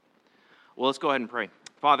Well, let's go ahead and pray.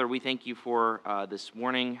 Father, we thank you for this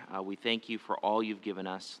morning. We thank you for all you've given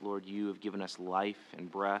us. Lord, you have given us life and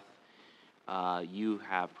breath. You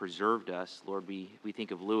have preserved us. Lord, we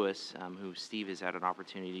think of Lewis, who Steve has had an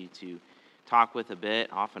opportunity to talk with a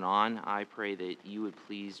bit off and on. I pray that you would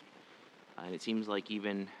please, and it seems like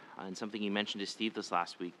even in something you mentioned to Steve this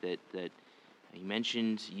last week, that he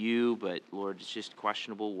mentioned you, but Lord, it's just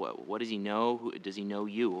questionable. What does he know? Does he know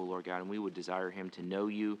you, oh Lord God? And we would desire him to know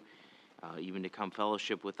you. Even to come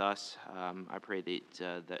fellowship with us. I pray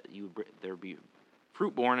that there be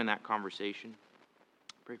fruit born in that conversation.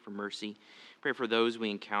 Pray for mercy. Pray for those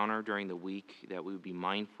we encounter during the week, that we would be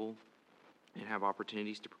mindful and have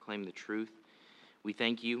opportunities to proclaim the truth. We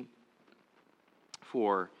thank you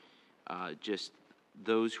for just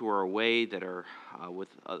those who are away that are with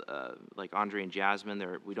like Andre and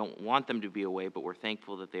Jasmine. We don't want them to be away, but we're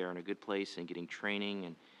thankful that they are in a good place and getting training,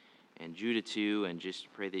 and Judah too, and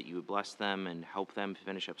just pray that you would bless them and help them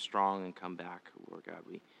finish up strong and come back, Lord God.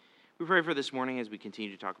 We pray for this morning as we continue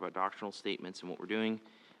to talk about doctrinal statements and what we're doing.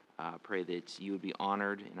 Pray that you would be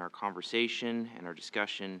honored in our conversation and our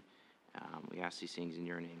discussion. We ask these things in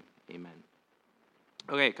your name. Amen.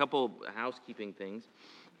 Okay, a couple housekeeping things.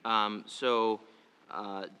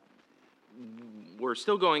 We're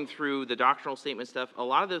still going through the doctrinal statement stuff. A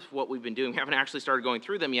lot of this, what we've been doing, we haven't actually started going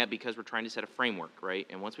through them yet because we're trying to set a framework, right?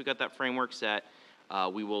 And once we got that framework set,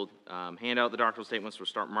 we will hand out the doctrinal statements. We'll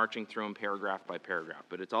start marching through them paragraph by paragraph.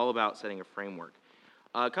 But it's all about setting a framework.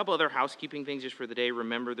 A couple other housekeeping things just for the day.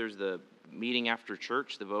 Remember, there's the meeting after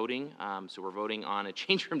church, the voting. So we're voting on a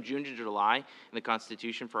change from June to July in the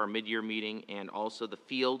Constitution for our mid-year meeting, and also the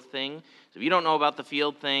field thing. So if you don't know about the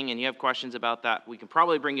field thing and you have questions about that, we can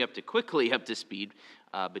probably bring you quickly up to speed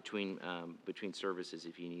between services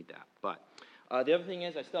if you need that. But the other thing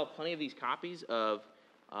is, I still have plenty of these copies of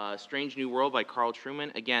Strange New World by Carl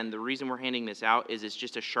Trueman. Again, the reason we're handing this out is it's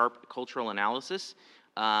just a sharp cultural analysis.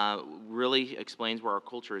 Really explains where our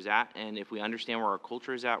culture is at, and if we understand where our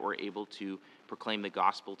culture is at, we're able to proclaim the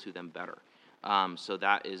gospel to them better. So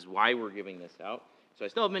that is why we're giving this out. So I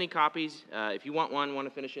still have many copies. If you want to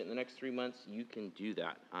finish it in the next 3 months, you can do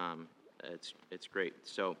that. It's great.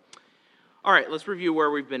 So, all right, let's review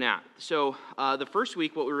where we've been at. So the first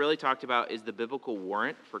week, what we really talked about is the biblical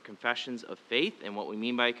warrant for confessions of faith, and what we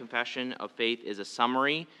mean by a confession of faith is a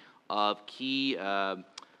summary of key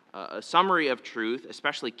a summary of truth,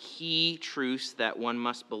 especially key truths that one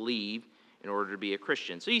must believe in order to be a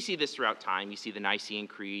Christian. So you see this throughout time. You see the Nicene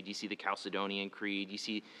Creed, you see the Chalcedonian Creed, you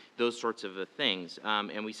see those sorts of things.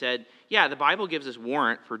 And we said, yeah, the Bible gives us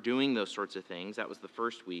warrant for doing those sorts of things. That was the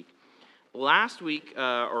first week. Last week,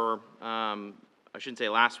 I shouldn't say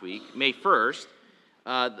last week, May 1st,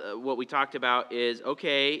 what we talked about is,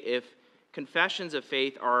 okay, if confessions of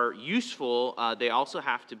faith are useful, they also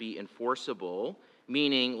have to be enforceable.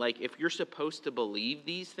 Meaning, like, if you're supposed to believe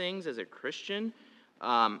these things as a Christian,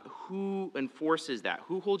 who enforces that?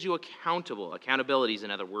 Who holds you accountable? Accountability is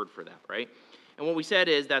another word for that, right? And what we said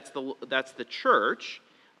is that's the church,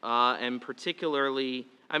 and particularly,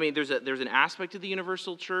 I mean, there's an aspect of the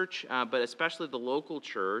universal church, but especially the local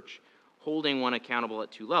church, holding one accountable at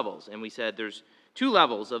two levels. And we said there's two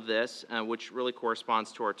levels of this, which really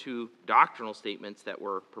corresponds to our two doctrinal statements that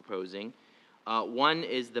we're proposing. One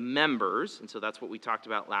is the members, and so that's what we talked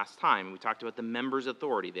about last time. We talked about the members'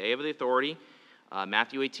 authority. They have the authority,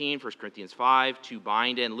 Matthew 18, 1 Corinthians 5, to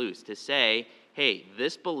bind and loose, to say, hey,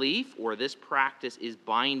 this belief or this practice is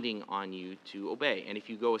binding on you to obey. And if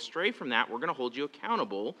you go astray from that, we're going to hold you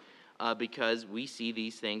accountable because we see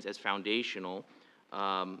these things as foundational,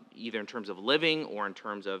 either in terms of living or in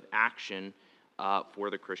terms of action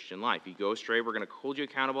for the Christian life. If you go astray, we're going to hold you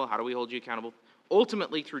accountable. How do we hold you accountable?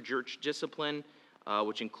 Ultimately through church discipline,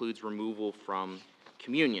 which includes removal from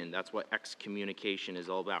communion. That's what excommunication is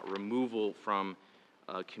all about, removal from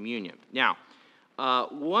communion. Now,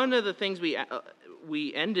 one of the things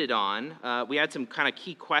we ended on, we had some kind of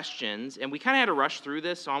key questions, and we kind of had to rush through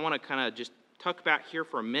this, so I want to kind of just tuck back here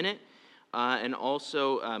for a minute and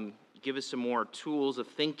also give us some more tools of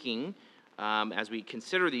thinking as we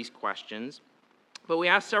consider these questions. But we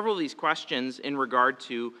asked several of these questions in regard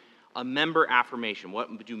to a member affirmation.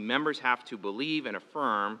 What do members have to believe and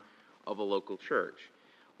affirm of a local church?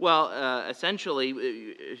 Well,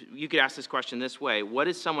 essentially, you could ask this question this way. What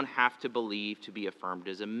does someone have to believe to be affirmed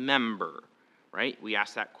as a member? Right? We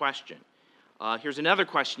asked that question. Here's another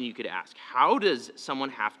question you could ask. How does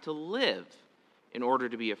someone have to live in order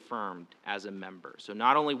to be affirmed as a member? So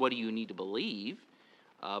not only what do you need to believe,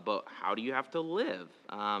 but how do you have to live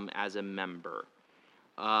as a member?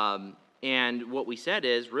 And what we said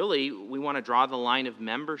is, really, we want to draw the line of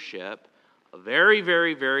membership very,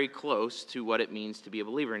 very, very close to what it means to be a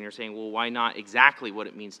believer. And you're saying, well, why not exactly what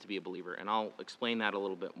it means to be a believer? And I'll explain that a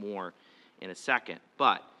little bit more in a second.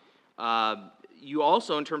 But you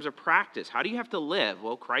also, in terms of practice, how do you have to live?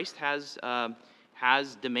 Well, Christ has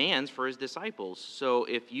demands for his disciples. So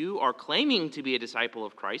if you are claiming to be a disciple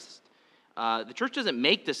of Christ, the church doesn't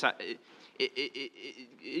make it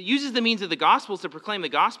uses the means of the Gospels to proclaim the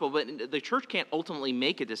gospel, but the church can't ultimately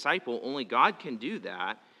make a disciple. Only God can do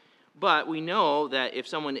that. But we know that if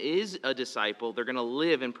someone is a disciple, they're going to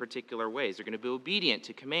live in particular ways. They're going to be obedient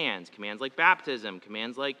to commands like baptism,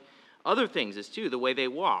 commands like other things as too, the way they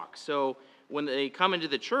walk. So when they come into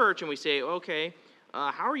the church and we say, okay,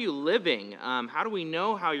 how are you living? How do we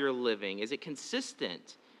know how you're living? Is it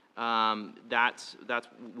consistent? That's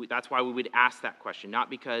why we would ask that question, not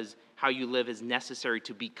because how you live is necessary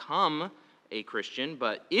to become a Christian,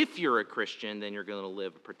 but if you're a Christian, then you're going to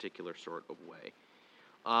live a particular sort of way.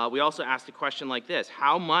 We also asked a question like this: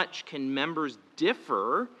 how much can members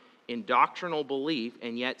differ in doctrinal belief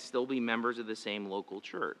and yet still be members of the same local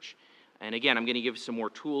church? And again, I'm going to give some more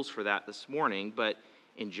tools for that this morning, but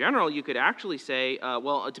in general, you could actually say,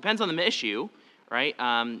 well, it depends on the issue, right?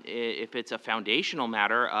 If it's a foundational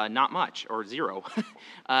matter, not much, or zero.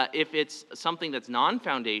 If it's something that's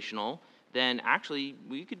non-foundational, then actually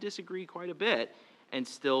we could disagree quite a bit and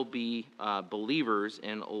still be believers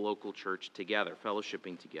in a local church together,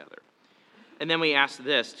 fellowshipping together. And then we asked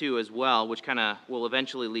this, too, as well, which kind of will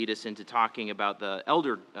eventually lead us into talking about the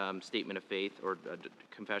elder statement of faith, or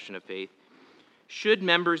confession of faith. Should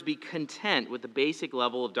members be content with the basic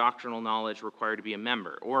level of doctrinal knowledge required to be a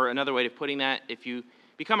member? Or another way of putting that, if you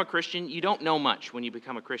become a Christian, you don't know much when you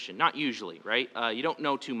become a Christian. Not usually, right? You don't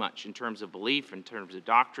know too much in terms of belief, in terms of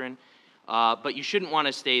doctrine. But you shouldn't want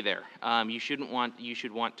to stay there. You should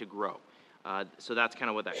want to grow. So that's kind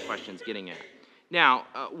of what that question's getting at. Now,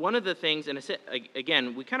 one of the things, and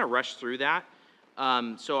again, we kind of rushed through that,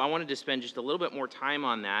 so I wanted to spend just a little bit more time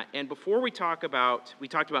on that. And before we talked about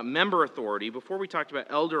member authority, before we talked about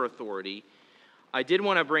elder authority, I did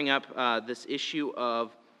want to bring up this issue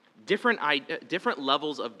of different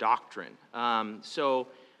levels of doctrine. And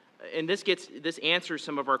this answers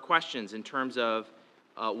some of our questions in terms of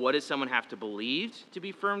what does someone have to believe to be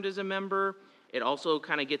affirmed as a member? It also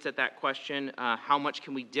kind of gets at that question, how much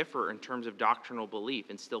can we differ in terms of doctrinal belief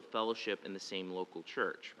and still fellowship in the same local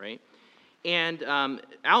church, right? And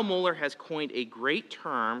Al Mohler has coined a great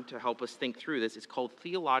term to help us think through this. It's called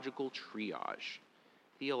theological triage.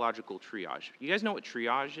 Theological triage. You guys know what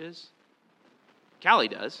triage is? Callie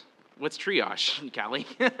does. What's triage, Callie?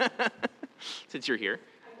 Since you're here.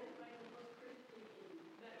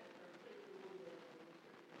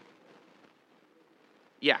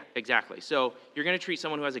 Yeah, exactly. So you're going to treat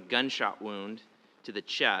someone who has a gunshot wound to the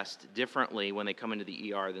chest differently when they come into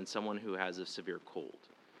the ER than someone who has a severe cold,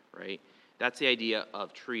 right? That's the idea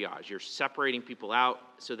of triage. You're separating people out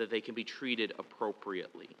so that they can be treated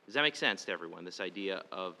appropriately. Does that make sense to everyone, this idea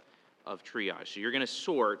of triage? So you're going to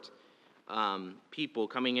sort people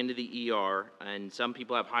coming into the ER, and some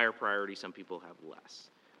people have higher priority, some people have less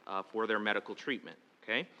for their medical treatment,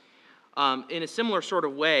 okay? In a similar sort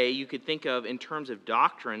of way, you could think of, in terms of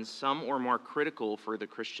doctrines, some are more critical for the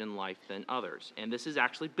Christian life than others. And this is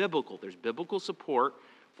actually biblical. There's biblical support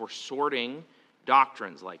for sorting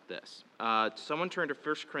doctrines like this. Someone turn to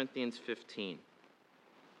 1 Corinthians 15.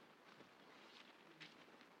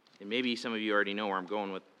 And maybe some of you already know where I'm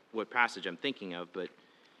going with what passage I'm thinking of, but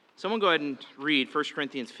someone go ahead and read 1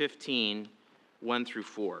 Corinthians 15, 1 through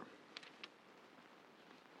 4.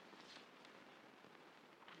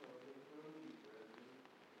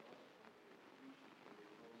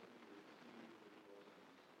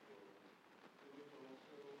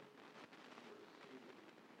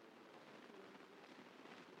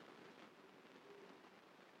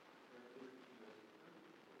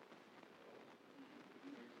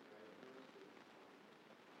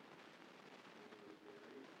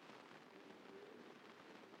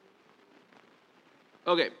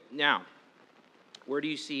 Okay, now, where do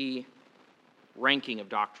you see ranking of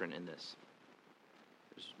doctrine in this?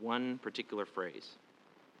 There's one particular phrase.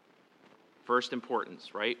 First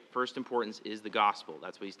importance, right? First importance is the gospel.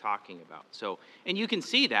 That's what he's talking about. So, and you can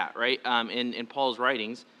see that, right, in Paul's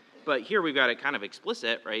writings. But here we've got it kind of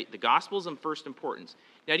explicit, right? The gospel's in first importance.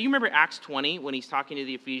 Now, do you remember Acts 20 when he's talking to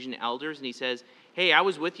the Ephesian elders and he says, hey, I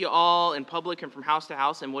was with you all in public and from house to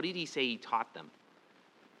house. And what did he say he taught them?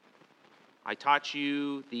 I taught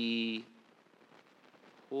you the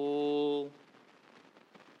whole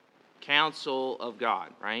counsel of God,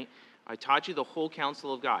 right? I taught you the whole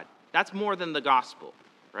counsel of God. That's more than the gospel,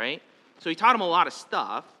 right? So he taught them a lot of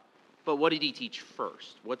stuff, But what did he teach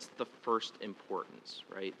first? What's the first importance,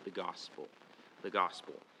 right? The gospel. The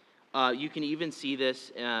gospel. You can even see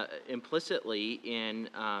this implicitly in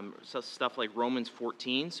stuff like Romans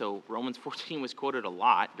 14. So Romans 14 was quoted a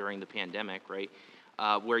lot during the pandemic, right?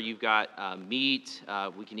 Where you've got meat,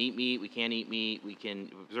 we can eat meat, we can't eat meat, we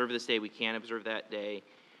can observe this day, we can't observe that day.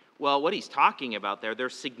 Well, what he's talking about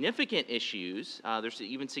there's significant issues, there's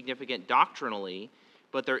even significant doctrinally,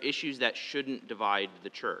 but they're issues that shouldn't divide the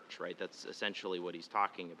church, right? That's essentially what he's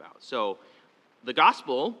talking about. So the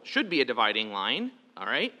gospel should be a dividing line, all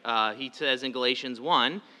right? He says in Galatians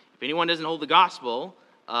 1, if anyone doesn't hold the gospel,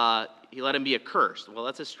 he let him be accursed. Well,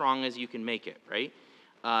 that's as strong as you can make it, right?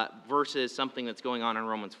 Versus something that's going on in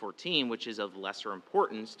Romans 14, which is of lesser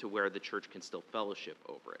importance to where the church can still fellowship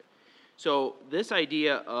over it. So this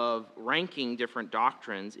idea of ranking different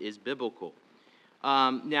doctrines is biblical.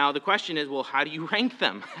 Now, the question is, well, how do you rank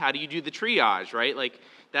them? How do you do the triage, right? Like,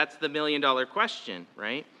 that's the million-dollar question,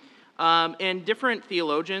 right? And different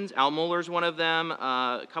theologians, Al Mohler's one of them,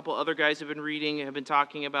 a couple other guys have been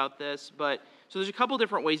talking about this. But so there's a couple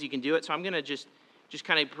different ways you can do it. So I'm going to just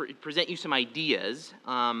kind of present you some ideas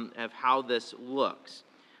of how this looks.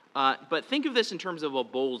 But think of this in terms of a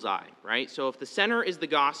bullseye, right? So if the center is the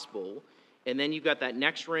gospel, and then you've got that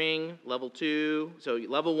next ring, level 2. So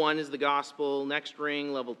level 1 is the gospel, next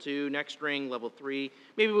ring, level 2, next ring, level 3.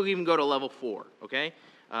 Maybe we'll even go to level 4, okay?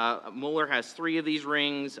 Mohler has 3 of these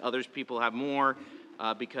rings. Others people have more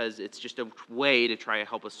because it's just a way to try to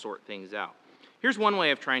help us sort things out. Here's one way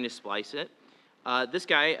of trying to splice it. This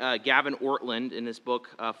guy, Gavin Ortlund, in his book,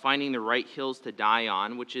 Finding the Right Hills to Die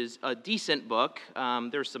On, which is a decent book.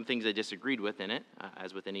 There's some things I disagreed with in it,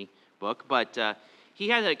 as with any book, but he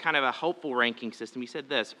had a kind of a helpful ranking system. He said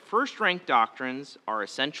this: first-ranked doctrines are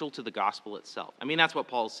essential to the gospel itself. I mean, that's what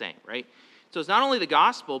Paul's saying, right? So it's not only the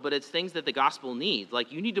gospel, but it's things that the gospel needs. Like,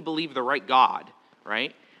 you need to believe the right God,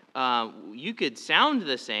 right? You could sound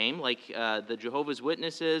the same, like the Jehovah's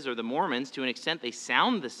Witnesses or the Mormons. To an extent, they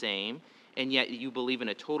sound the same, and yet you believe in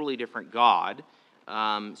a totally different God.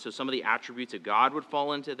 So some of the attributes of God would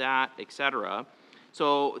fall into that, etc.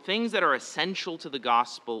 So things that are essential to the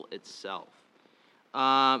gospel itself.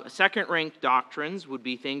 Second-ranked doctrines would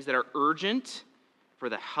be things that are urgent for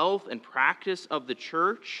the health and practice of the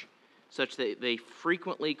church, such that they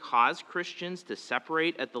frequently cause Christians to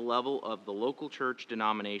separate at the level of the local church,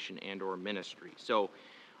 denomination, and or ministry. So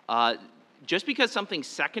just because something's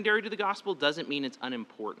secondary to the gospel doesn't mean it's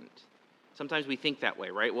unimportant. Sometimes we think that way,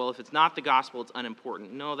 right? Well, if it's not the gospel, it's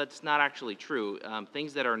unimportant. No, that's not actually true.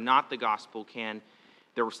 Things that are not the gospel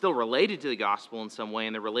they're still related to the gospel in some way,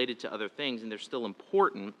 and they're related to other things, and they're still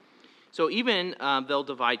important. So even they'll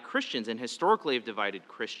divide Christians, and historically have divided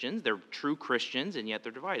Christians. They're true Christians, and yet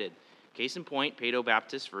they're divided. Case in point,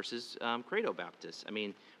 Paedo-Baptists versus Credo-Baptists. I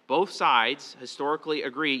mean, both sides historically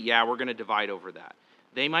agree, yeah, we're going to divide over that.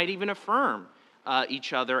 They might even affirm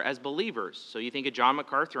each other as believers. So you think of John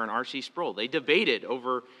MacArthur and R.C. Sproul. They debated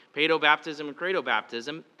over Paedo-Baptism and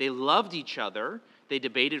Credo-Baptism. They loved each other. They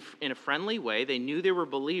debated in a friendly way. They knew they were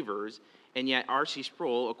believers, and yet R.C.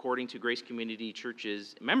 Sproul, according to Grace Community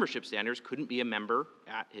Church's membership standards, couldn't be a member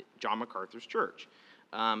at John MacArthur's church.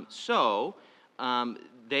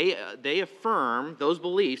 They affirm those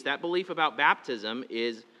beliefs. That belief about baptism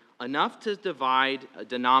is enough to divide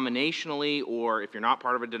denominationally, or if you're not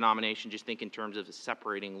part of a denomination, just think in terms of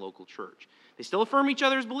separating local church. They still affirm each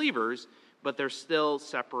other as believers, but they're still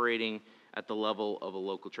separating at the level of a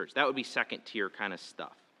local church. That would be second-tier kind of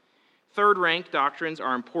stuff. Third-ranked doctrines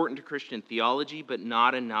are important to Christian theology, but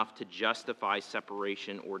not enough to justify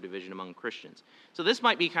separation or division among Christians. So this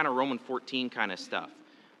might be kind of Romans 14 kind of stuff.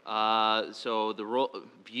 So the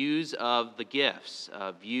views of the gifts,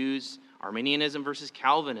 views, Arminianism versus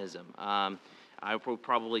Calvinism. I would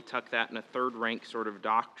probably tuck that in a third-rank sort of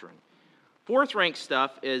doctrine. Fourth-rank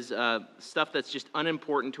stuff is stuff that's just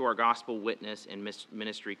unimportant to our gospel witness and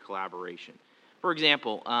ministry collaboration. For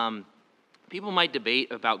example, people might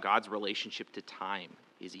debate about God's relationship to time.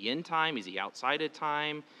 Is he in time? Is he outside of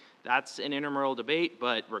time? That's an intramural debate,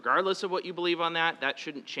 but regardless of what you believe on that, that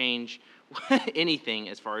shouldn't change anything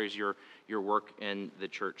as far as your work in the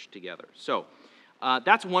church together. So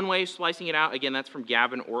that's one way of slicing it out. Again, that's from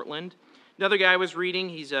Gavin Ortlund. Another guy I was reading,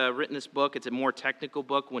 he's written this book. It's a more technical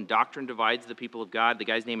book, When Doctrine Divides the People of God. The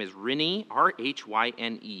guy's name is Rhyne,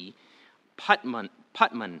 R-Hyne,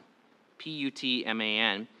 Putman,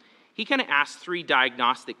 P-U-T-M-A-N. He kind of asks 3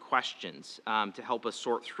 diagnostic questions to help us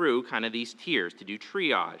sort through kind of these tiers, to do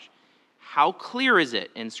triage. How clear is it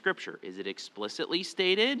in Scripture? Is it explicitly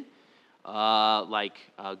stated?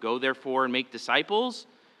 Go therefore and make disciples?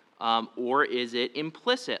 Or is it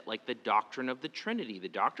implicit, like the doctrine of the Trinity? The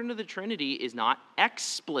doctrine of the Trinity is not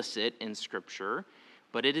explicit in Scripture,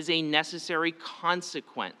 but it is a necessary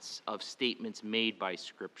consequence of statements made by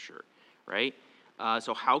Scripture, right?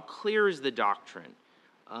 So how clear is the doctrine?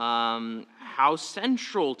 How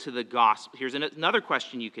central to the gospel? Here's another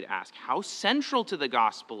question you could ask. How central to the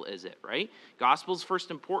gospel is it, right? Gospel's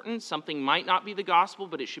first important. Something might not be the gospel,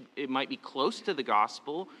 but it might be close to the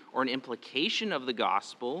gospel or an implication of the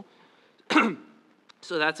gospel.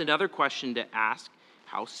 So that's another question to ask.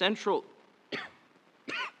 How central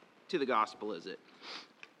to the gospel is it?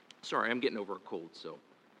 Sorry, I'm getting over a cold, so.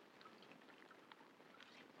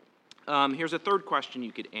 Here's a third question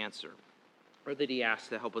you could answer, or that he asked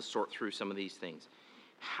to help us sort through some of these things.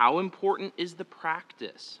 How important is the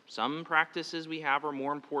practice? Some practices we have are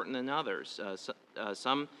more important than others.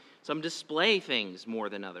 Some display things more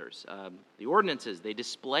than others. The ordinances, they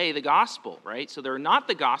display the gospel, right? So they're not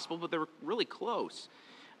the gospel, but they're really close.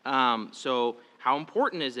 So how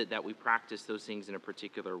important is it that we practice those things in a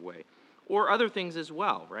particular way? Or other things as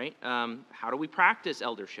well, right? How do we practice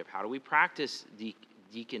eldership? How do we practice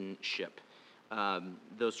deaconship?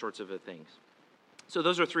 Those sorts of things. So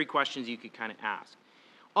those are three questions you could kind of ask.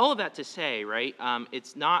 All of that to say, right,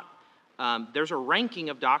 it's not, there's a ranking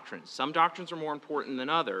of doctrines. Some doctrines are more important than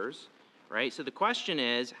others, right? So the question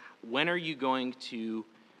is, when are you going to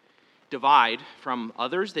divide from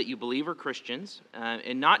others that you believe are Christians,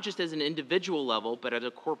 and not just as an individual level, but at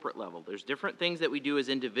a corporate level? There's different things that we do as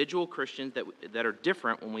individual Christians that are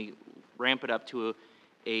different when we ramp it up to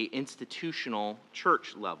a institutional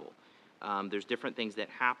church level. There's different things that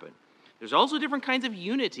happen. There's also different kinds of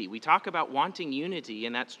unity. We talk about wanting unity,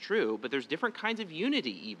 and that's true, but there's different kinds of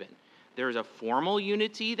unity even. There's a formal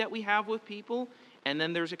unity that we have with people, and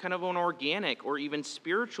then there's a kind of an organic or even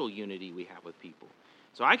spiritual unity we have with people.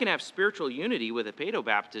 So I can have spiritual unity with a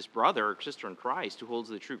Paedo-Baptist brother or sister in Christ who holds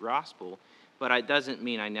the true gospel, but it doesn't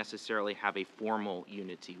mean I necessarily have a formal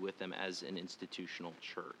unity with them as an institutional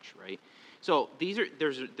church, right? So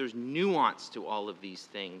there's nuance to all of these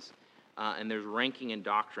things. And there's ranking in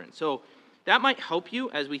doctrine. So that might help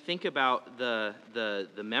you as we think about the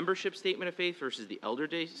membership statement of faith versus the elder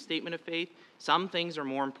day statement of faith. Some things are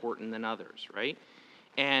more important than others, right?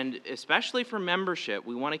 And especially for membership,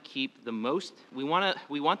 we want to keep we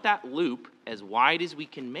want that loop as wide as we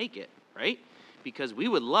can make it, right? Because we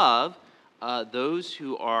would love those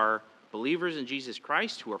who are believers in Jesus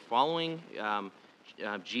Christ, who are following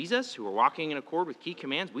Jesus, who are walking in accord with key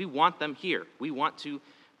commands. We want them here. We want to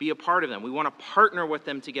be a part of them. We want to partner with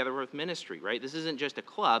them together with ministry, right? This isn't just a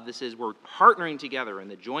club. This is we're partnering together in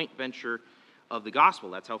the joint venture of the gospel.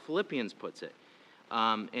 That's how Philippians puts it.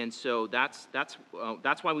 And so that's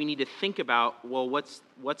why we need to think about, well, what's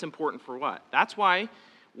important for what? That's why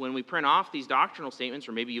when we print off these doctrinal statements,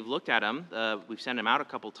 or maybe you've looked at them, we've sent them out a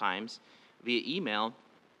couple times via email,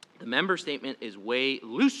 the member statement is way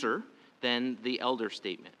looser than the elder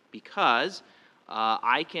statement, because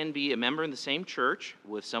I can be a member in the same church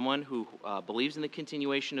with someone who believes in the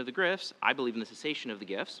continuation of the gifts. I believe in the cessation of the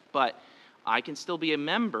gifts, but I can still be a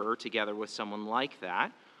member together with someone like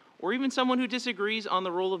that, or even someone who disagrees on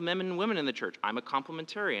the role of men and women in the church. I'm a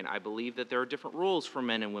complementarian. I believe that there are different roles for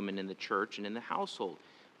men and women in the church and in the household.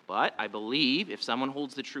 But I believe if someone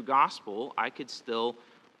holds the true gospel, I could still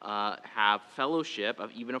have fellowship,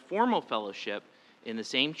 of even a formal fellowship, in the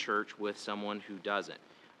same church with someone who doesn't,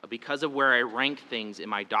 because of where I rank things in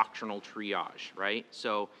my doctrinal triage, right?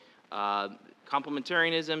 So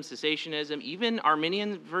complementarianism, cessationism, even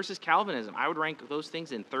Arminian versus Calvinism, I would rank those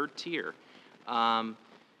things in third tier,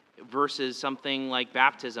 versus something like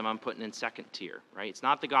baptism I'm putting in second tier, right? It's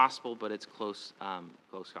not the gospel, but it's close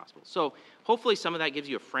gospel. So hopefully some of that gives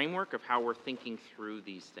you a framework of how we're thinking through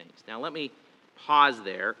these things. Now let me pause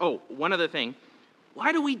there. Oh, one other thing.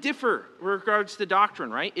 Why do we differ with regards to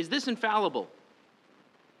doctrine, right? Is this infallible?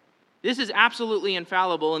 This is absolutely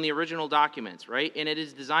infallible in the original documents, right? And it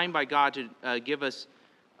is designed by God to give us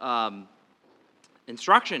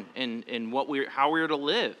instruction in how we're to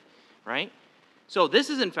live, right? So this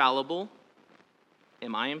is infallible.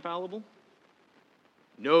 Am I infallible?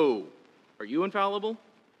 No. Are you infallible?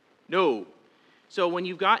 No. So when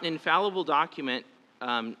you've got an infallible document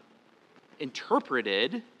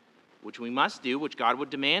interpreted, which we must do, which God would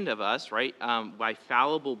demand of us, right, by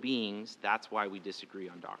fallible beings, that's why we disagree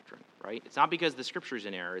on doctrine, right? It's not because the Scripture's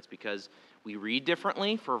in error. It's because we read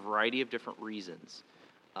differently for a variety of different reasons.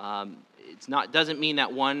 Doesn't mean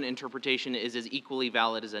that one interpretation is as equally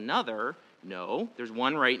valid as another. No, there's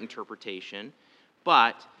one right interpretation,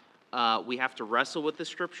 but We have to wrestle with the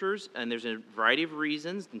scriptures, and there's a variety of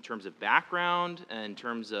reasons in terms of background and in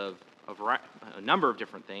terms of a number of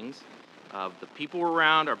different things, of the people we're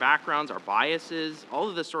around, our backgrounds, our biases, all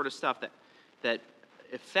of this sort of stuff that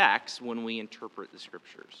affects when we interpret the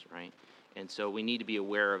scriptures, right? And so we need to be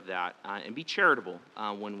aware of that and be charitable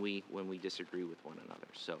when we disagree with one another.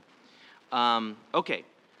 So, okay,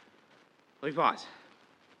 let me pause.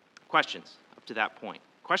 Questions up to that point?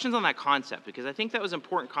 Questions on that concept, because I think that was an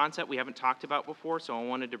important concept we haven't talked about before, so I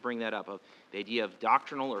wanted to bring that up, of the idea of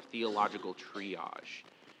doctrinal or theological triage,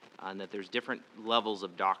 and that there's different levels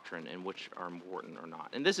of doctrine and which are important or not.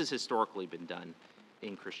 And this has historically been done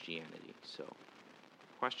in Christianity. So,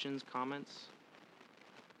 questions, comments,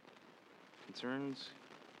 concerns,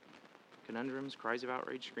 conundrums, cries of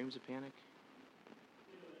outrage, screams of panic?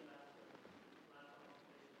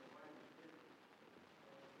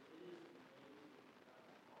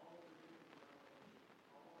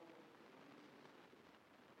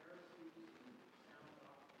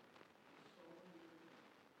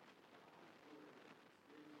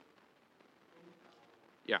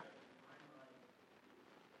 Yeah.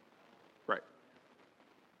 Right.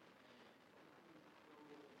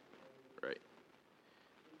 Right.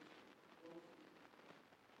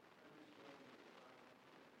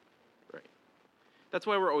 Right. That's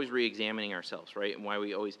why we're always re-examining ourselves, right? And why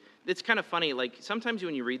we always, it's kind of funny, like sometimes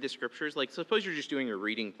when you read the scriptures, like suppose you're just doing a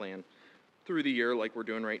reading plan through the year like we're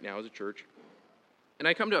doing right now as a church, and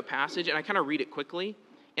I come to a passage and I kind of read it quickly,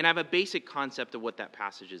 and I have a basic concept of what that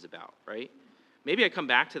passage is about, right? Maybe I come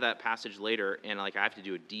back to that passage later and like I have to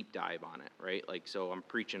do a deep dive on it, right? Like so I'm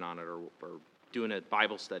preaching on it or doing a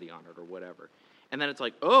Bible study on it or whatever. And then it's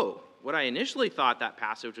like, oh, what I initially thought that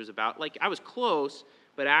passage was about, like I was close,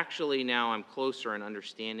 but actually now I'm closer in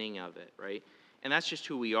understanding of it, right? And that's just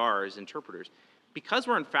who we are as interpreters. Because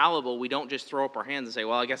we're infallible, we don't just throw up our hands and say,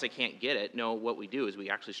 well, I guess I can't get it. No, what we do is we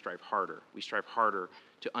actually strive harder. We strive harder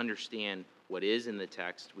to understand what is in the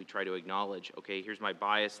text. We try to acknowledge, okay, here's my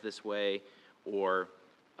bias this way, or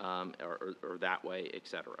that way,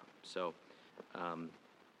 etc. So,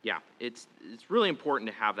 yeah, it's really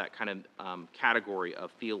important to have that kind of category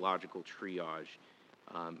of theological triage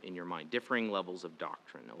in your mind. Differing levels of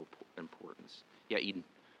doctrine of importance. Yeah, Eden.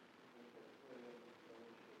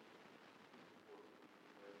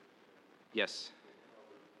 Yes.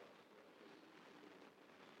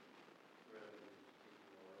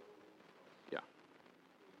 Yeah.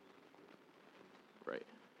 Right.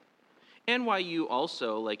 And why you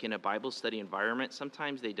also, like in a Bible study environment,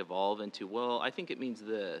 sometimes they devolve into, well, I think it means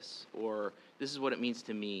this, or this is what it means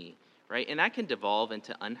to me, right? And that can devolve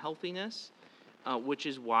into unhealthiness, which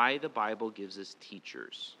is why the Bible gives us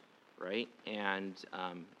teachers, right? And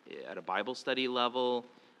at a Bible study level,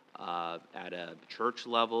 at a church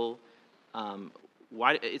level,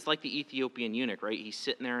 why it's like the Ethiopian eunuch, right? He's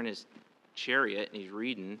sitting there in his chariot and he's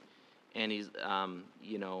reading, and he's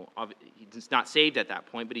he's not saved at that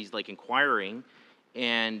point, but he's like inquiring,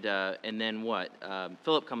 and then what?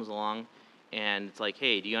 Philip comes along, and it's like,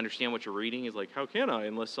 hey, do you understand what you're reading? He's like, how can I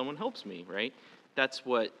unless someone helps me, right? That's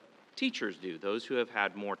what teachers do. Those who have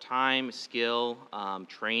had more time, skill,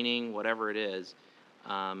 training, whatever it is,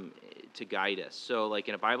 to guide us. So, like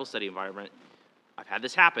in a Bible study environment, I've had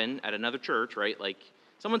this happen at another church, right? Like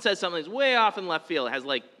someone says something that's way off in left field. It has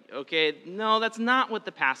like, okay, no, that's not what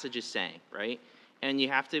the passage is saying, right? And you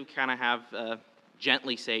have to kind of have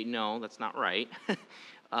gently say, no, that's not right,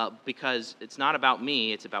 because it's not about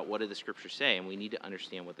me. It's about what do the scriptures say, and we need to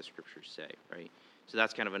understand what the scriptures say, right? So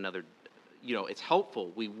that's kind of another, it's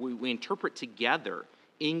helpful. We interpret together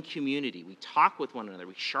in community. We talk with one another.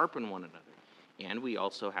 We sharpen one another, and we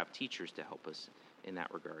also have teachers to help us in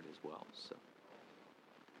that regard as well. So.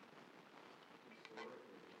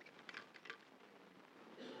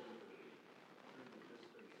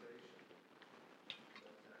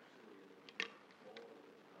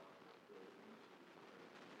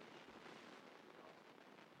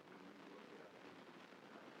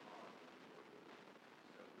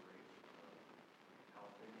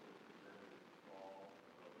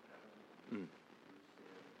 Mm.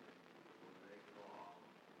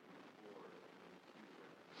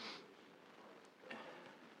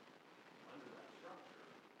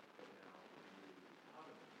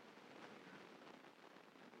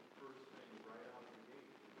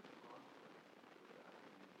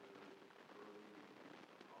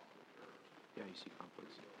 Yeah, you see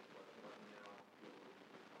conflicts.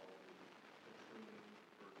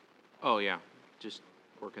 Oh, yeah. Just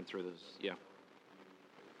working through those. Yeah.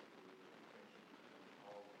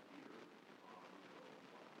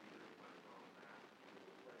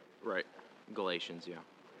 Right. Galatians, yeah.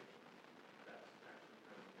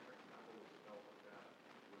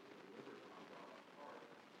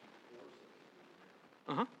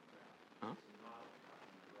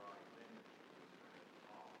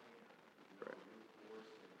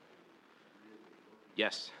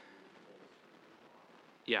 Yes.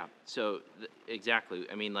 Yeah, so exactly.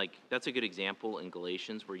 I mean, like, that's a good example in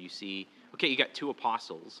Galatians where you see, okay, you got two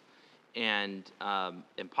apostles, and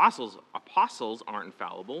apostles aren't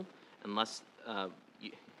infallible unless, to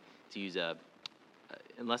use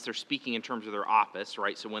unless they're speaking in terms of their office,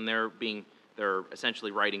 right? So when they're essentially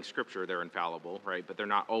writing scripture, they're infallible, right? But they're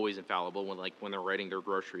not always infallible when they're writing their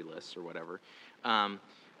grocery lists or whatever. Um,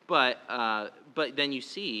 but then you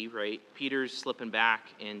see, right, Peter's slipping back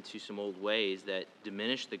into some old ways that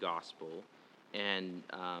diminish the gospel, and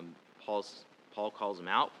Paul calls him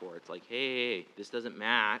out for it. It's like, hey, this doesn't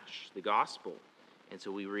match the gospel. And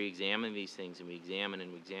so we re-examine these things, and we examine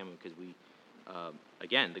because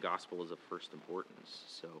again, the gospel is of first importance.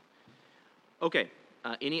 So, okay,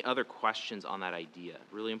 any other questions on that idea?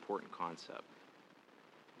 Really important concept.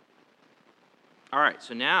 All right,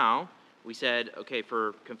 so now we said, okay,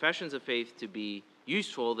 for confessions of faith to be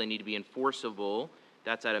useful, they need to be enforceable.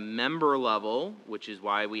 That's at a member level, which is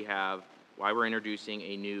why we're introducing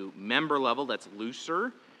a new member level that's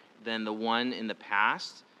looser than the one in the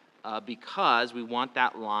past, because we want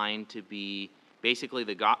that line to be basically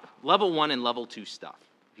level 1 and level 2 stuff.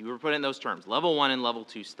 If you were put in those terms, level 1 and level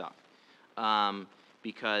 2 stuff.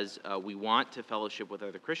 Because we want to fellowship with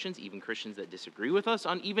other Christians, even Christians that disagree with us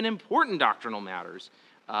on even important doctrinal matters,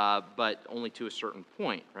 but only to a certain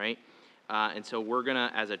point, right? And so we're going to,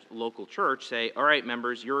 as a local church, say, all right,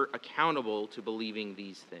 members, you're accountable to believing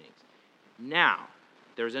these things. Now,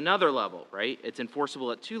 there's another level, right? It's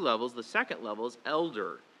enforceable at 2 levels. The second level is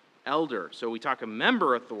elder. So we talk a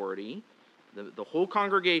member authority. The whole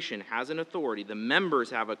congregation has an authority. The members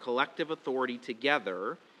have a collective authority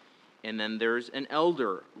together. And then there's an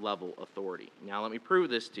elder level authority. Now let me prove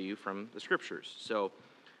this to you from the scriptures. So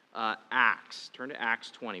Acts, turn to Acts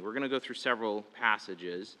 20. We're going to go through several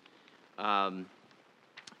passages.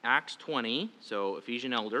 Acts 20, so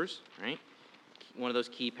Ephesian elders, right? One of those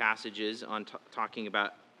key passages on talking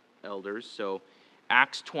about elders. So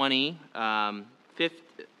Acts 20, Acts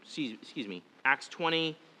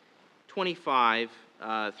 20, 25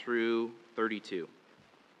 through 32.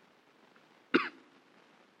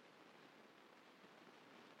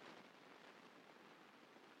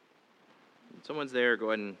 Someone's there,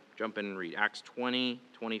 go ahead and jump in and read. Acts 20,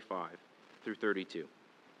 25 through 32.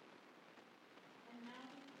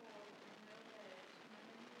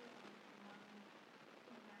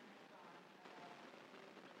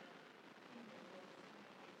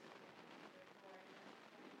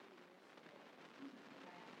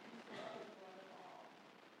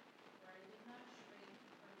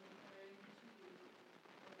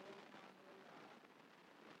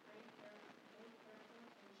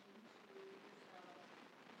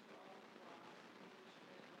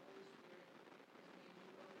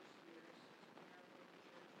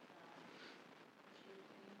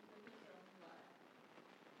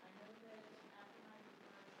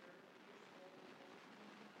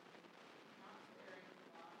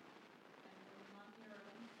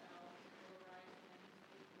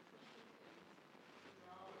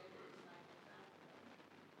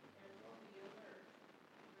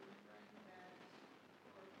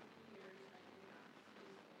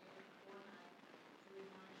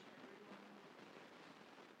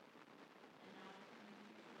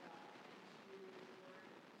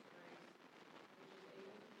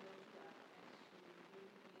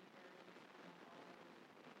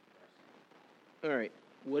 All right.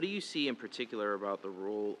 What do you see in particular about the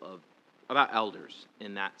role about elders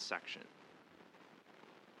in that section?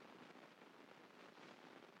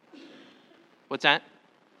 What's that?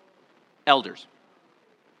 Elders.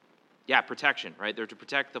 Yeah, protection, right? They're to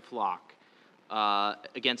protect the flock.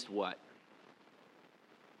 Against what?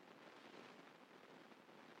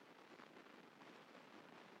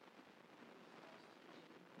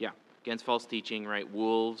 Yeah, against false teaching, right?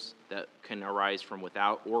 Wolves that can arise from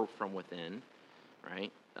without or from within,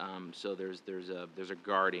 right? So there's a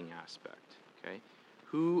guarding aspect. Okay,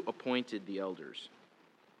 who appointed the elders?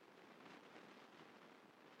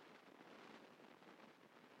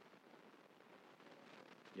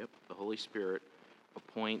 Yep, the Holy Spirit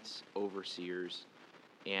appoints overseers,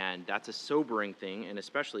 and that's a sobering thing, and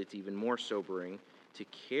especially it's even more sobering to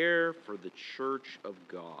care for the church of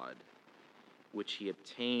God, which he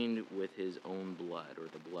obtained with his own blood, or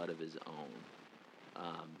the blood of his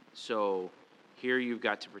own. So here you've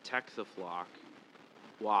got to protect the flock.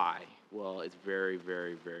 Why? Well, it's very,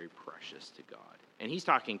 very, very precious to God. And he's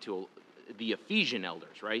talking to the Ephesian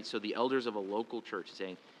elders, right? So the elders of a local church,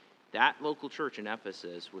 saying that local church in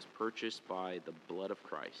Ephesus was purchased by the blood of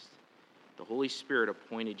Christ. The Holy Spirit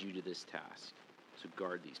appointed you to this task to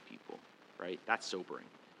guard these people, right? That's sobering.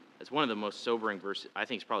 It's one of the most sobering verses. I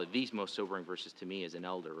think it's probably the most sobering verses to me as an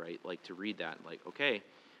elder, right? Like to read that, like, okay,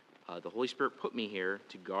 the Holy Spirit put me here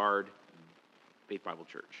to guard Faith Bible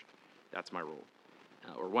Church. That's my role,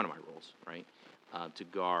 or one of my roles, right? To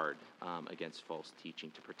guard against false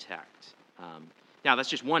teaching, to protect. Now, that's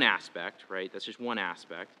just one aspect, right? That's just one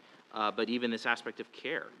aspect. But even this aspect of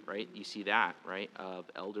care, right? You see that, right?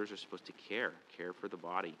 Elders are supposed to care for the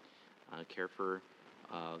body, care for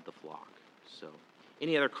the flock. So,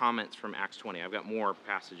 any other comments from Acts 20? I've got more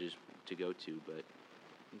passages to go to, but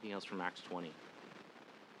anything else from Acts 20?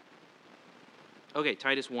 Okay,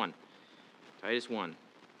 Titus 1. Titus 1,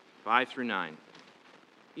 5 through 9.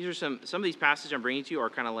 These are some of these passages I'm bringing to you are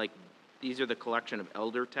kind of like, these are the collection of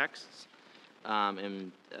elder texts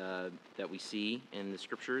and that we see in the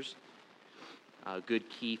scriptures. Good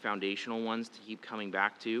key foundational ones to keep coming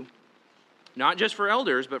back to. Not just for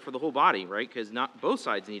elders, but for the whole body, right? Because not both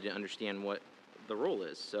sides need to understand what the role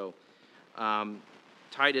is. So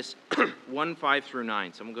Titus 1, 5 through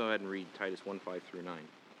 9. So I'm going to go ahead and read Titus 1, 5 through 9.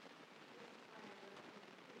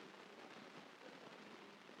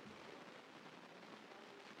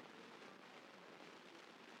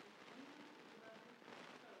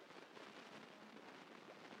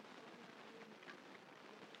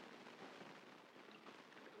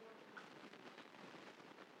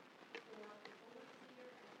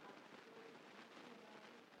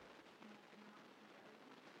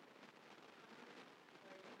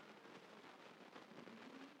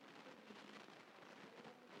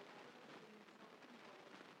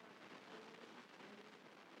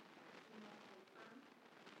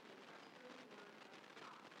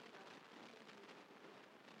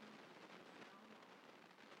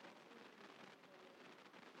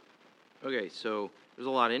 Okay, so there's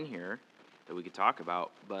a lot in here that we could talk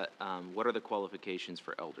about, but what are the qualifications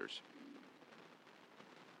for elders?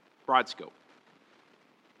 Broad scope.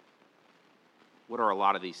 What are a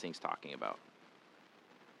lot of these things talking about?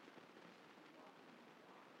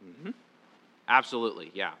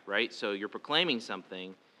 Absolutely, yeah, right? So you're proclaiming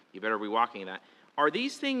something, you better be walking in that. Are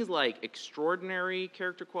these things like extraordinary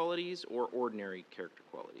character qualities or ordinary character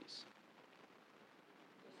qualities?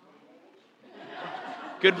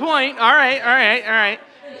 Good point. All right.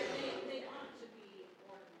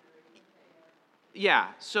 Yeah,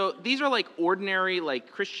 so these are like ordinary,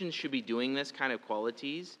 like Christians should be doing this kind of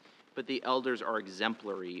qualities, but the elders are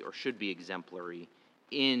exemplary or should be exemplary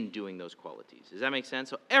in doing those qualities. Does that make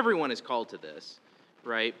sense? So everyone is called to this,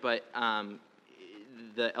 right? But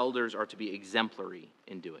the elders are to be exemplary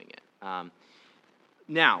in doing it.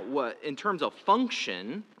 Now, what in terms of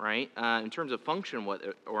function, right? In terms of function,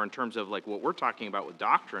 or in terms of like what we're talking about with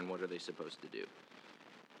doctrine, what are they supposed to do?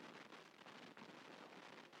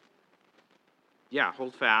 Yeah,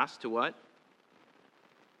 hold fast to what?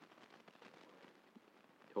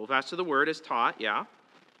 Hold fast to the word as taught, yeah.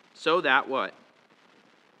 So that what?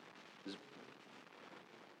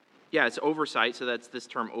 Yeah, it's oversight, so that's this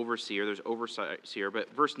term overseer. There's overseer,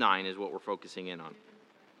 but verse 9 is what we're focusing in on.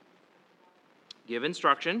 Give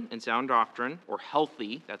instruction in sound doctrine, or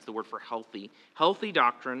healthy, that's the word for healthy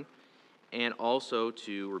doctrine, and also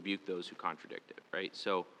to rebuke those who contradict it, right?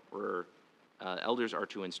 So elders are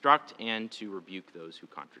to instruct and to rebuke those who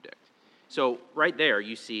contradict. So right there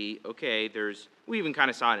you see, okay, we even kind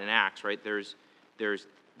of saw it in Acts, right? There's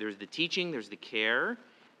the teaching, there's the care,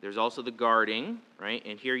 there's also the guarding, right?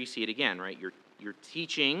 And here you see it again, right? You're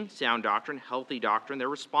teaching sound doctrine, healthy doctrine. They're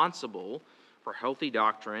responsible for healthy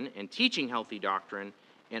doctrine and teaching healthy doctrine,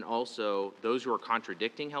 and also those who are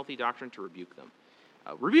contradicting healthy doctrine to rebuke them.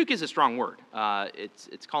 Rebuke is a strong word.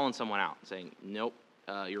 It's calling someone out, saying, nope,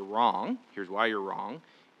 you're wrong. Here's why you're wrong,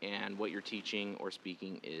 and what you're teaching or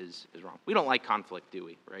speaking is wrong. We don't like conflict, do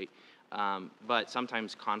we? Right? But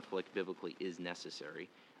sometimes conflict biblically is necessary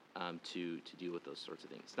to deal with those sorts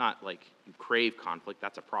of things. It's not like you crave conflict.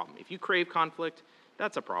 That's a problem. If you crave conflict,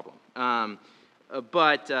 that's a problem.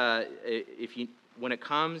 But when it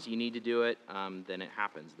comes, you need to do it, then it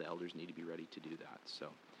happens. The elders need to be ready to do that. So,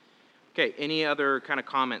 okay, any other kind of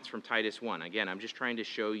comments from Titus 1? Again, I'm just trying to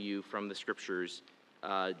show you from the scriptures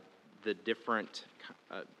the different,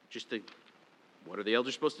 what are the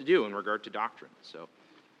elders supposed to do in regard to doctrine? So,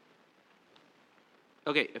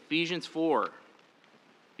 okay, Ephesians 4.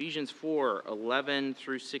 Ephesians 4, 11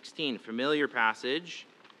 through 16. Familiar passage.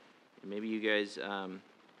 Maybe you guys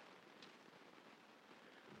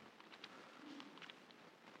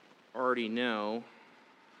already know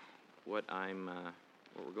what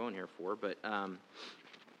we're going here for, but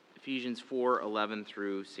Ephesians 4, 11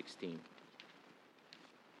 through 16.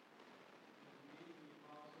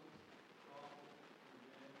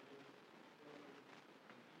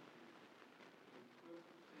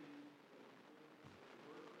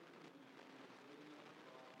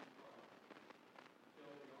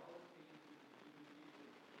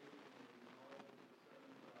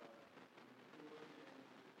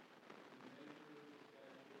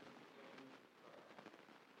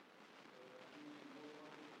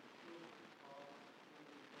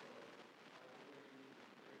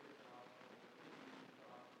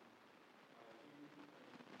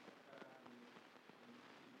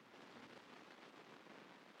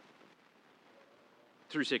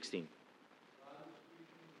 through 16.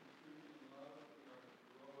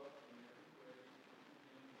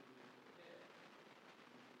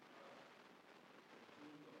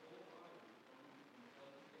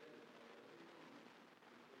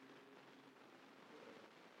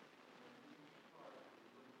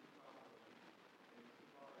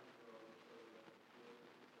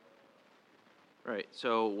 Right.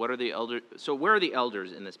 So what are the elders? So where are the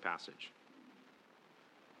elders in this passage?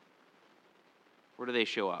 Where do they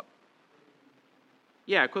show up?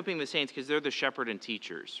 Yeah, equipping the saints, because they're the shepherd and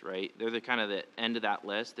teachers, right? They're the kind of the end of that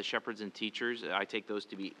list. The shepherds and teachers, I take those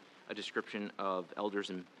to be a description of elders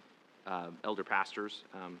and elder pastors,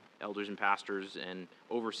 elders and pastors and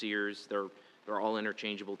overseers. They're all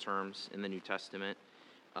interchangeable terms in the New Testament.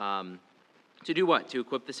 To do what? To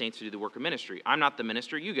equip the saints to do the work of ministry. I'm not the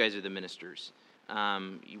minister. You guys are the ministers.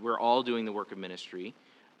 We're all doing the work of ministry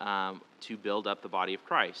to build up the body of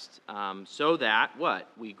Christ, so that what?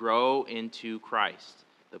 We grow into Christ.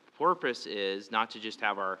 The purpose is not to just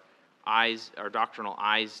have our doctrinal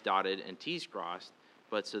I's dotted and T's crossed,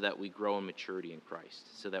 but so that we grow in maturity in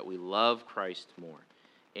Christ, so that we love Christ more,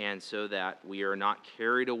 and so that we are not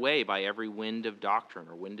carried away by every wind of doctrine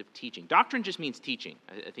or wind of teaching. Doctrine just means teaching.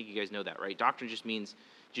 I think you guys know that, right? Doctrine just means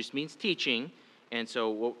teaching, and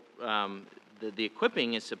so the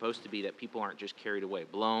equipping is supposed to be that people aren't just carried away,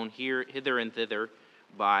 blown hither and thither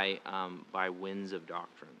by winds of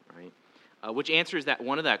doctrine, right? Which answers that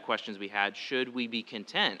one of the questions we had: should we be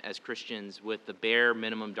content as Christians with the bare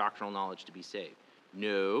minimum doctrinal knowledge to be saved?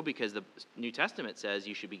 No, because the New Testament says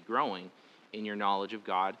you should be growing in your knowledge of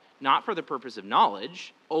God, not for the purpose of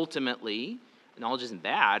knowledge. Ultimately, knowledge isn't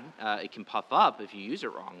bad. It can puff up if you use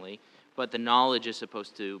it wrongly, but the knowledge is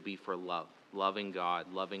supposed to be for love, loving God,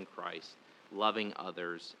 loving Christ, loving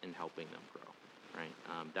others, and helping them grow, right?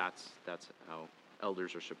 That's how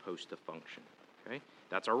elders are supposed to function, okay?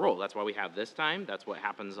 That's our role. That's why we have this time. That's what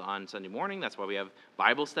happens on Sunday morning. That's why we have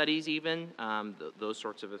Bible studies even, those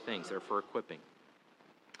sorts of things. They're for equipping.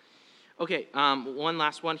 Okay, one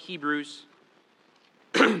last one, Hebrews.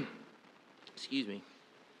 Excuse me.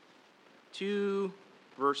 2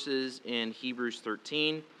 verses in Hebrews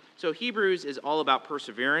 13. So Hebrews is all about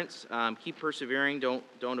perseverance. Keep persevering. Don't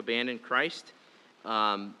abandon Christ.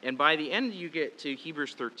 And by the end, you get to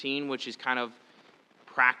Hebrews 13, which is kind of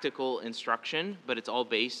practical instruction, but it's all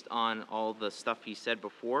based on all the stuff he said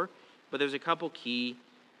before. But there's a couple key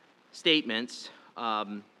statements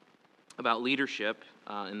about leadership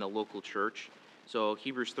in the local church. So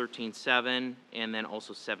Hebrews 13:7, and then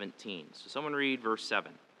also 17. So someone read verse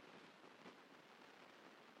 7.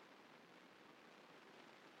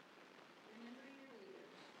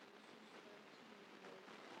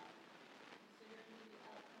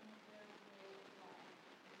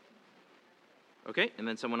 Okay, and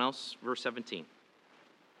then someone else, verse 17.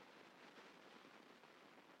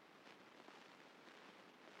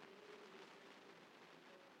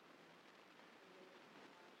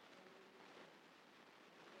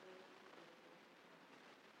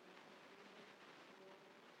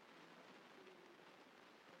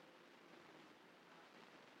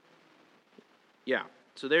 Yeah,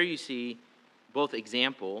 so there you see both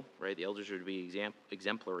example, right? The elders are to be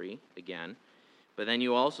exemplary again, but then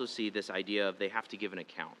you also see this idea of they have to give an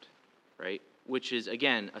account, right? Which is,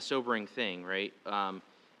 again, a sobering thing, right?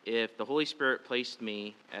 If the Holy Spirit placed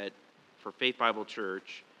me for Faith Bible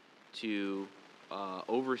Church to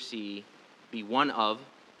oversee, be one of,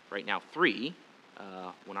 right now, 3,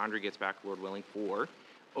 when Andre gets back, Lord willing, 4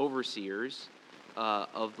 overseers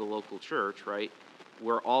of the local church, right?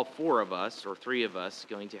 We're all 4 of us, or 3 of us,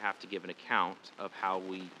 going to have to give an account of how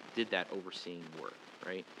we did that overseeing work,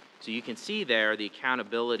 right? So you can see there the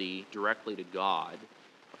accountability directly to God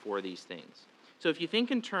for these things. So if you think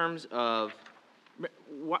in terms of,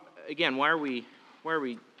 again, why are we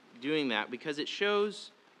doing that? Because it shows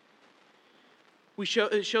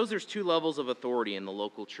there's 2 levels of authority in the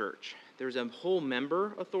local church. There's a whole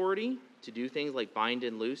member authority to do things like bind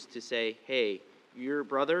and loose, to say, hey, your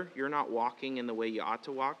brother, you're not walking in the way you ought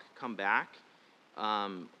to walk, come back.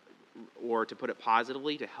 Or to put it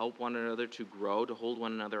positively, to help one another to grow, to hold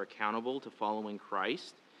one another accountable to following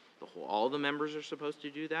Christ. All the members are supposed to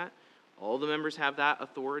do that. All the members have that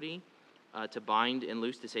authority to bind and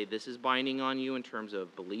loose, to say this is binding on you in terms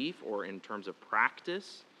of belief or in terms of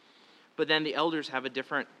practice. But then the elders have a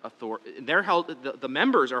different authority. The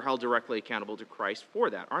members are held directly accountable to Christ for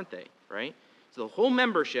that, aren't they? Right? So the whole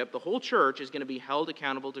membership, the whole church is going to be held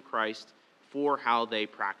accountable to Christ for how they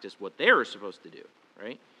practice what they're supposed to do,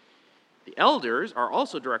 right? The elders are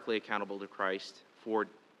also directly accountable to Christ for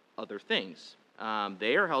other things.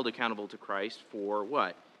 They are held accountable to Christ for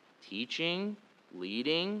what? Teaching,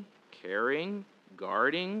 leading, caring,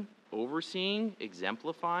 guarding, overseeing,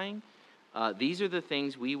 exemplifying. These are the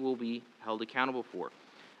things we will be held accountable for.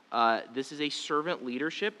 This is a servant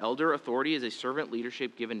leadership. Elder authority is a servant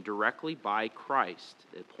leadership given directly by Christ,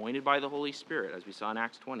 appointed by the Holy Spirit, as we saw in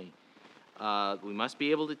Acts 20. We must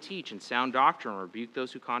be able to teach and sound doctrine and rebuke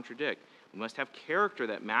those who contradict. We must have character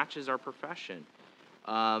that matches our profession.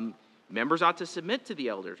 Members ought to submit to the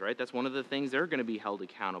elders, right? That's one of the things they're going to be held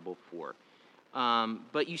accountable for.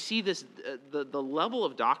 But you see this, the level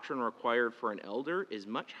of doctrine required for an elder is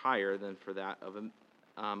much higher than for that of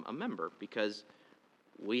a member, because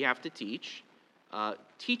we have to teach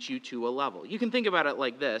you to a level. You can think about it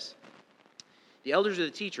like this. The elders are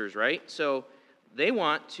the teachers, right? So they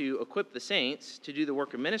want to equip the saints to do the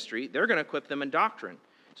work of ministry. They're going to equip them in doctrine.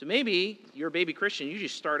 So maybe you're a baby Christian, you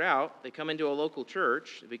just start out, they come into a local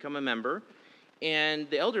church, they become a member, and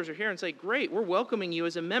the elders are here and say, great, we're welcoming you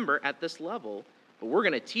as a member at this level, but we're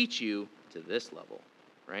going to teach you to this level,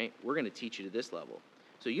 right? We're going to teach you to this level.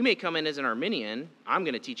 So you may come in as an Arminian, I'm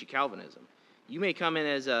going to teach you Calvinism. You may come in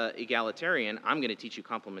as an egalitarian, I'm going to teach you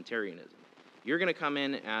complementarianism. You're going to come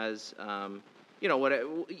in as,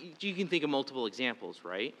 you can think of multiple examples,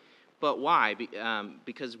 right? But why?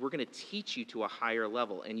 Because we're going to teach you to a higher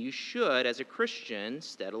level. And you should, as a Christian,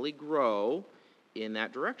 steadily grow in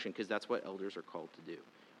that direction, because that's what elders are called to do,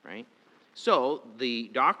 right? So the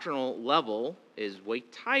doctrinal level is way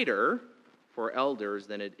tighter for elders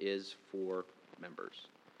than it is for members.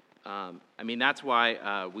 That's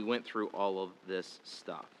why we went through all of this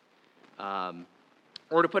stuff.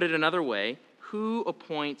 Or to put it another way, who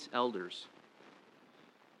appoints elders?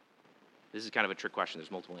 This is kind of a trick question. There's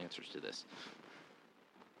multiple answers to this.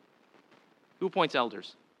 Who appoints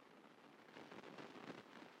elders?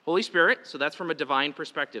 Holy Spirit. So that's from a divine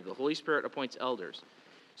perspective. The Holy Spirit appoints elders.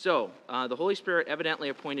 So the Holy Spirit evidently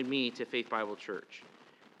appointed me to Faith Bible Church.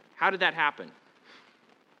 How did that happen?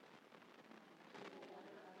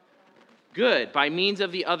 Good. By means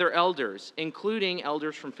of the other elders, including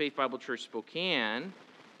elders from Faith Bible Church Spokane,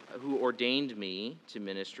 who ordained me to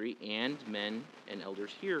ministry, and men and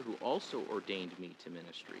elders here who also ordained me to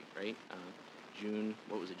ministry, right? June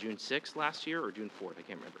 6th last year, or June 4th? I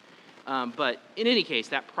can't remember. But in any case,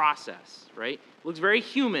 that process, right, looks very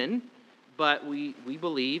human, but we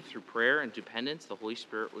believe through prayer and dependence, the Holy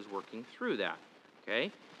Spirit was working through that,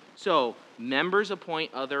 okay? So elders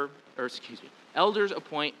appoint other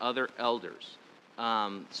elders.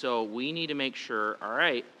 So we need to make sure, all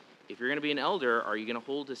right, if you're going to be an elder, are you going to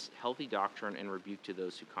hold this healthy doctrine and rebuke to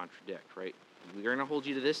those who contradict, right? We're going to hold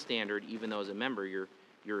you to this standard, even though as a member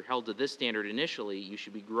you're held to this standard initially. You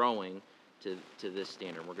should be growing to this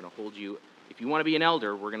standard. We're going to hold you, if you want to be an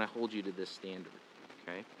elder, we're going to hold you to this standard,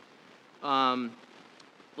 okay?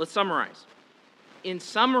 Let's summarize. In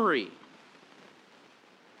summary,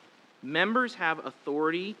 members have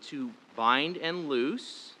authority to bind and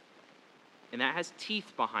loose, and that has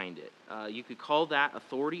teeth behind it. You could call that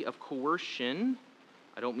authority of coercion.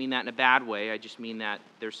 I don't mean that in a bad way. I just mean that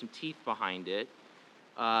there's some teeth behind it.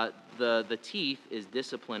 The teeth is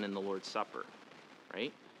discipline in the Lord's Supper,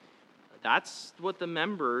 right? That's what the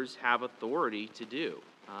members have authority to do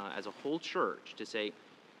as a whole church, to say,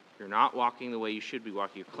 you're not walking the way you should be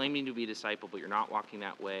walking. You're claiming to be a disciple, but you're not walking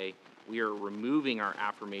that way. We are removing our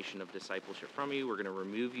affirmation of discipleship from you. We're going to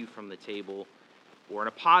remove you from the table. Or in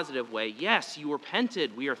a positive way, yes, you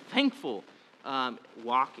repented. We are thankful.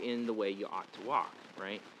 Walk in the way you ought to walk,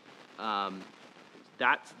 right?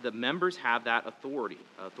 That's the members have that authority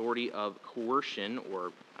of coercion,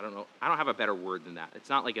 or I don't know. I don't have a better word than that. It's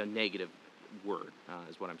not like a negative word,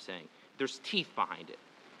 is what I'm saying. There's teeth behind it.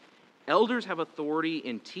 Elders have authority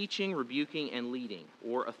in teaching, rebuking, and leading,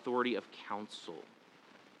 or authority of counsel.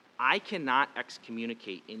 I cannot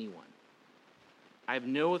excommunicate anyone. I have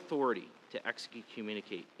no authority to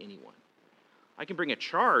excommunicate anyone. I can bring a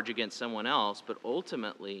charge against someone else, but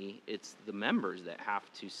ultimately it's the members that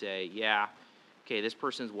have to say, yeah, okay, this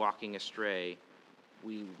person's walking astray.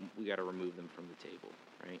 We got to remove them from the table,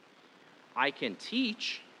 right? I can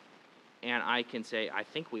teach, and I can say, I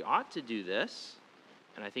think we ought to do this,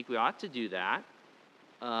 and I think we ought to do that.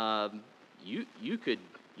 You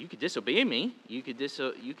could disobey me. You could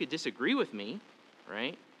disagree with me,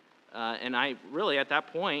 right? And I really, at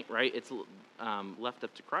that point, right, it's left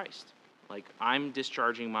up to Christ. Like, I'm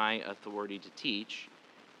discharging my authority to teach,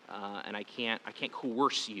 and I can't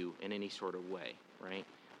coerce you in any sort of way, right?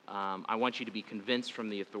 I want you to be convinced from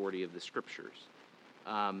the authority of the Scriptures.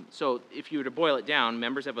 So if you were to boil it down,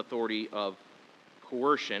 members have authority of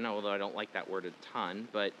coercion, although I don't like that word a ton,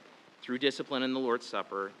 but through discipline in the Lord's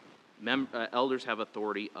Supper, elders have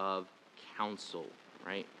authority of counsel.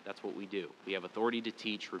 right? That's what we do. We have authority to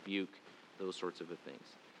teach, rebuke, those sorts of things.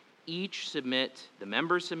 The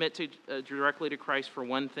members submit directly to Christ for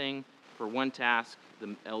one thing, for one task.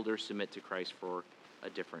 The elders submit to Christ for a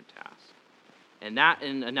different task. And that,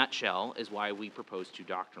 in a nutshell, is why we propose 2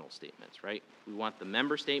 doctrinal statements, right? We want the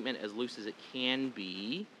member statement as loose as it can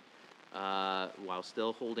be, while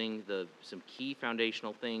still holding some key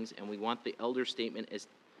foundational things, and we want the elder statement as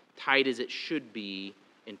tight as it should be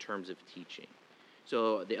in terms of teaching.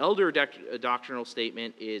 So the elder doctrinal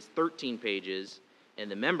statement is 13 pages, and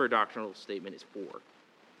the member doctrinal statement is 4,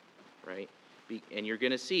 right? And you're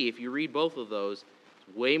going to see, if you read both of those,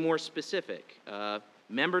 it's way more specific.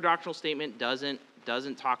 Member doctrinal statement doesn't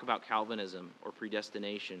talk about Calvinism or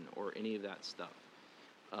predestination or any of that stuff.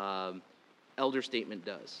 Elder statement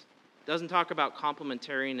does. Doesn't talk about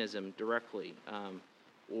complementarianism directly,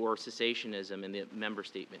 or cessationism in the member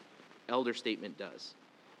statement. Elder statement does,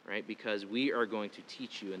 right? Because we are going to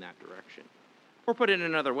teach you in that direction. Or put it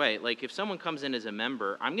another way, like if someone comes in as a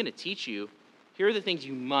member, I'm going to teach you, here are the things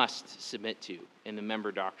you must submit to in the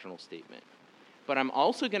member doctrinal statement. But I'm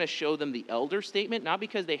also going to show them the elder statement, not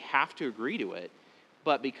because they have to agree to it,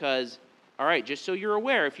 but because, all right, just so you're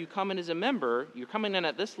aware, if you come in as a member, you're coming in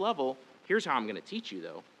at this level, here's how I'm going to teach you,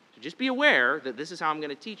 though. So just be aware that this is how I'm going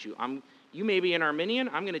to teach you. You may be an Arminian,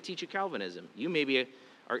 I'm going to teach you Calvinism. You may be an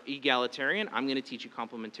egalitarian, I'm going to teach you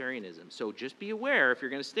complementarianism. So just be aware, if you're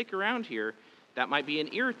going to stick around here, that might be an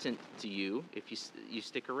irritant to you if you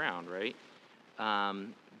stick around, right?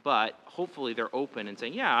 But hopefully they're open and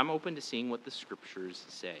saying, yeah, I'm open to seeing what the scriptures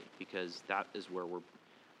say, because that is where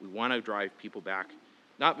we want to drive people back,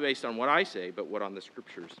 not based on what I say, but what on the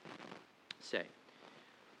scriptures say.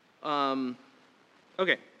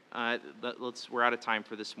 Okay, we're out of time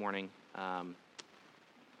for this morning. I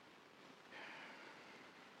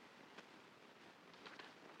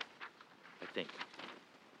think.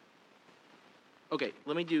 Okay,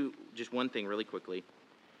 let me do just one thing really quickly.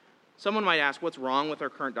 Someone might ask, what's wrong with our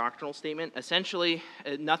current doctrinal statement? Essentially,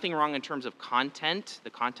 nothing wrong in terms of content. The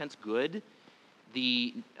content's good.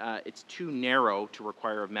 It's too narrow to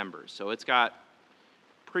require of members. So it's got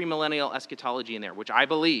premillennial eschatology in there, which I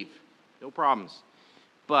believe, no problems.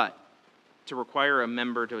 But to require a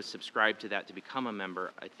member to subscribe to that to become a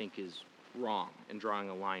member, I think is wrong and drawing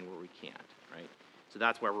a line where we can't, right? So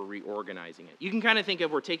that's why we're reorganizing it. You can kind of think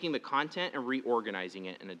of we're taking the content and reorganizing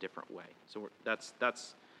it in a different way. So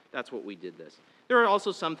that's what we did this. There are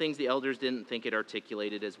also some things the elders didn't think it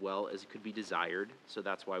articulated as well as could be desired, so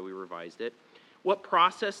that's why we revised it. What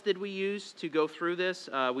process did we use to go through this?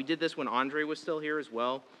 We did this when Andre was still here as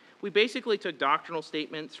well. We basically took doctrinal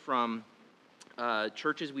statements from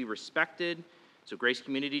churches we respected, so Grace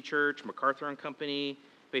Community Church, MacArthur and Company,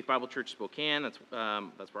 Faith Bible Church Spokane, that's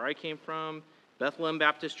where I came from, Bethlehem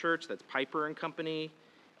Baptist Church, that's Piper and Company,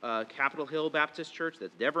 Capitol Hill Baptist Church,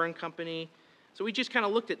 that's Dever and Company. So we just kind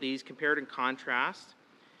of looked at these, compared and contrast.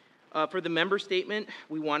 For the member statement,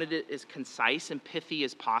 we wanted it as concise and pithy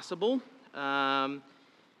as possible. And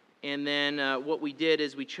then what we did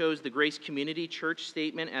is we chose the Grace Community Church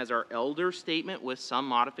statement as our elder statement with some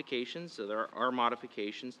modifications. So there are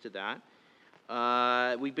modifications to that.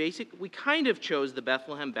 We kind of chose the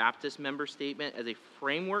Bethlehem Baptist member statement as a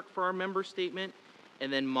framework for our member statement,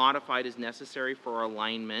 and then modified as necessary for our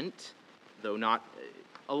alignment, though not.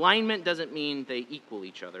 Alignment doesn't mean they equal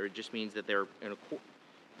each other. It just means that they're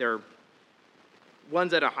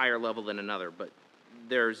one's at a higher level than another, but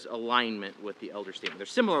there's alignment with the elder statement.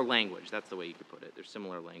 There's similar language. That's the way you could put it. There's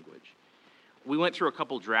similar language. We went through a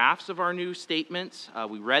couple drafts of our new statements.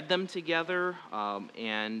 We read them together,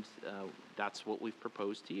 and that's what we've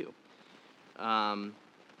proposed to you.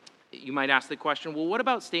 You might ask the question, well, what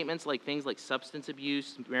about statements like things like substance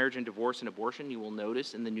abuse, marriage and divorce, and abortion? You will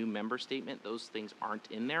notice in the new member statement, those things aren't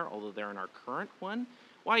in there, although they're in our current one.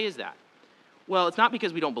 Why is that? Well, it's not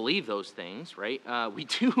because we don't believe those things, right? We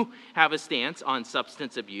do have a stance on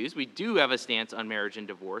substance abuse. We do have a stance on marriage and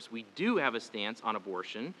divorce. We do have a stance on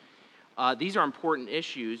abortion. These are important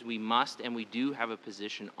issues. We must and we do have a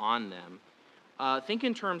position on them. Think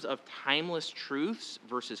in terms of timeless truths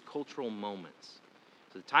versus cultural moments.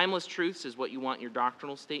 So the timeless truths is what you want in your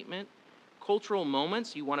doctrinal statement. Cultural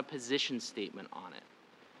moments, you want a position statement on it.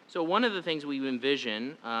 So one of the things we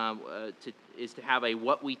envision is to have a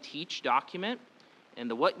what we teach document. And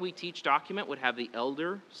the what we teach document would have the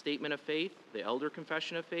elder statement of faith, the elder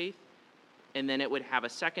confession of faith, and then it would have a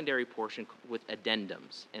secondary portion with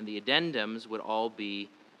addendums. And the addendums would all be,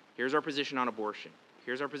 here's our position on abortion.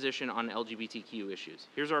 Here's our position on LGBTQ issues.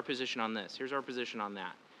 Here's our position on this. Here's our position on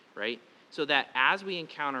that, right? So that as we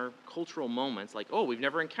encounter cultural moments, like, oh, we've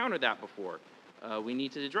never encountered that before, we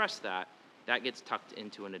need to address that, that gets tucked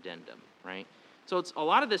into an addendum, right? So it's a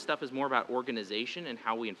lot of this stuff is more about organization and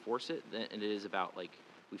how we enforce it than it is about like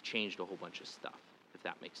we've changed a whole bunch of stuff, if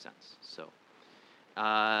that makes sense. So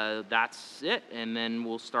that's it, and then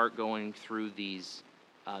we'll start going through these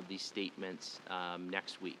statements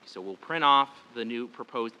next week. So we'll print off the new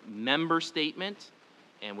proposed member statement,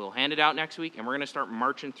 and we'll hand it out next week, and we're going to start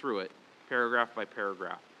marching through it paragraph by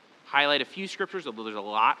paragraph. Highlight a few scriptures, although there's a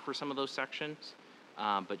lot for some of those sections,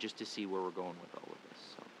 but just to see where we're going with all of this.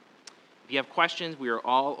 So if you have questions, we are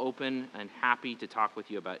all open and happy to talk with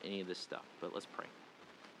you about any of this stuff, but let's pray.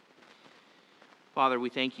 Father, we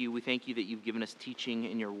thank you. We thank you that you've given us teaching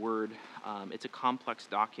in your word. It's a complex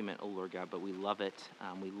document, oh Lord God, but we love it.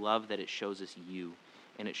 We love that it shows us you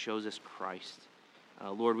and it shows us Christ.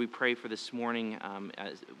 Lord, we pray for this morning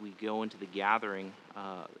as we go into the gathering,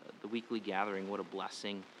 the weekly gathering. What a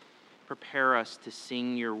blessing. Prepare us to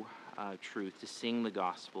sing your truth, to sing the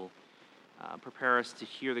gospel. Prepare us to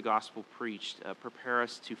hear the gospel preached. Prepare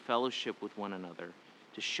us to fellowship with one another,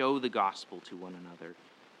 to show the gospel to one another.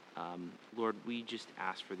 Lord, we just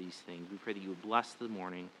ask for these things. We pray that you would bless the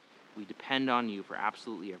morning. We depend on you for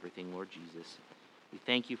absolutely everything, Lord Jesus. We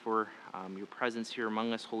thank you for your presence here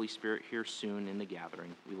among us, Holy Spirit, here soon in the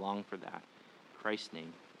gathering. We long for that. In Christ's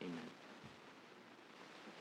name, amen.